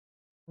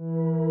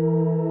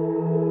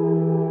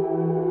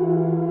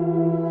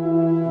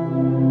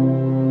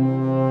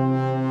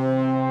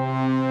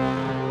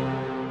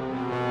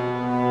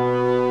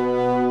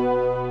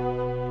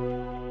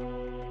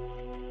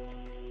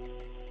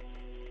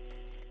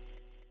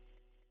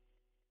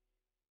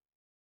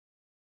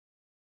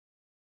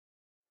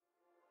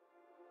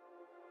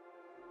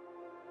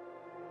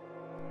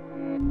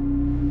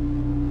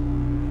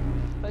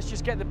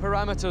just get the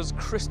parameters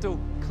crystal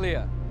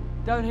clear.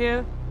 Down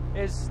here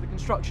is the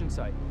construction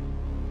site.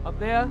 Up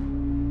there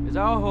is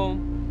our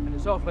home, and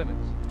it's off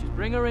limits. Just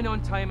bring her in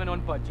on time and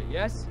on budget,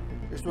 yes?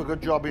 Let's do a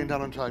good job being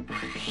done on time.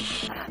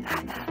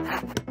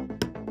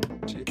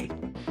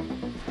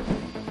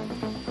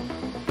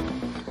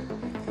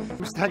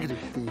 Mr. Haggerty,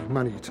 the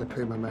money to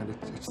pay my man,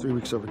 it's 3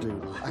 weeks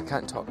overdue. I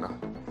can't talk now.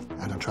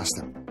 I don't trust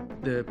him.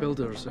 The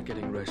builders are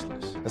getting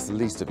restless. That's the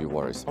least of your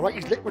worries. All right,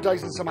 he's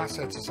liquidating some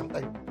assets or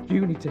something.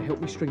 You need to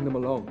help me string them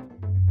along.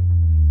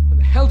 What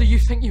the hell do you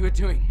think you were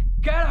doing?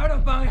 Get out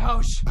of my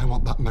house! I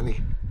want that money.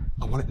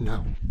 I want it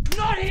now.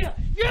 Not here!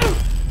 You!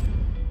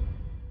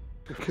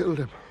 You killed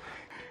him.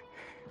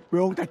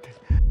 Wrong that.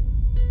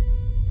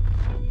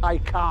 I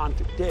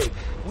can't dig.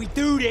 We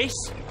do this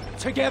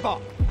together.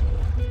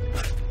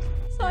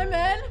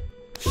 Simon!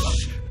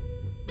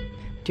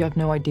 Do you have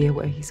no idea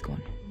where he's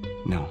gone?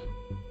 No.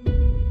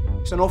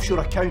 It's an offshore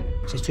account.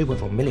 It's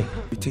 2.4 million.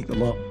 We take the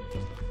lot.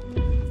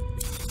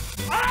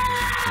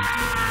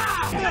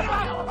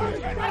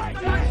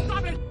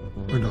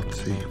 We're not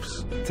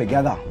thieves.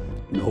 Together,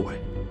 no way.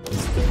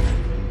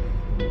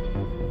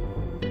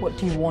 What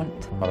do you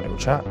want? Have a little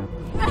chat.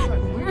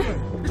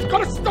 It's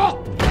gotta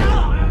stop!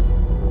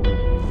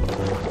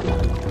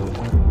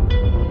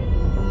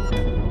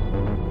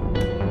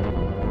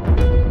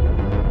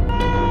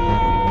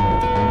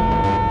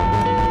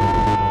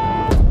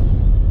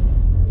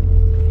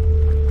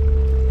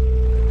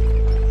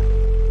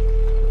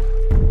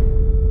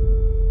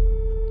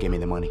 Give me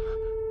the money.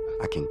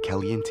 I can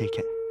kill you and take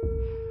it.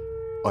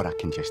 Or I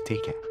can just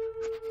take it.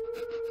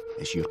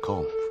 It's your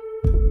call.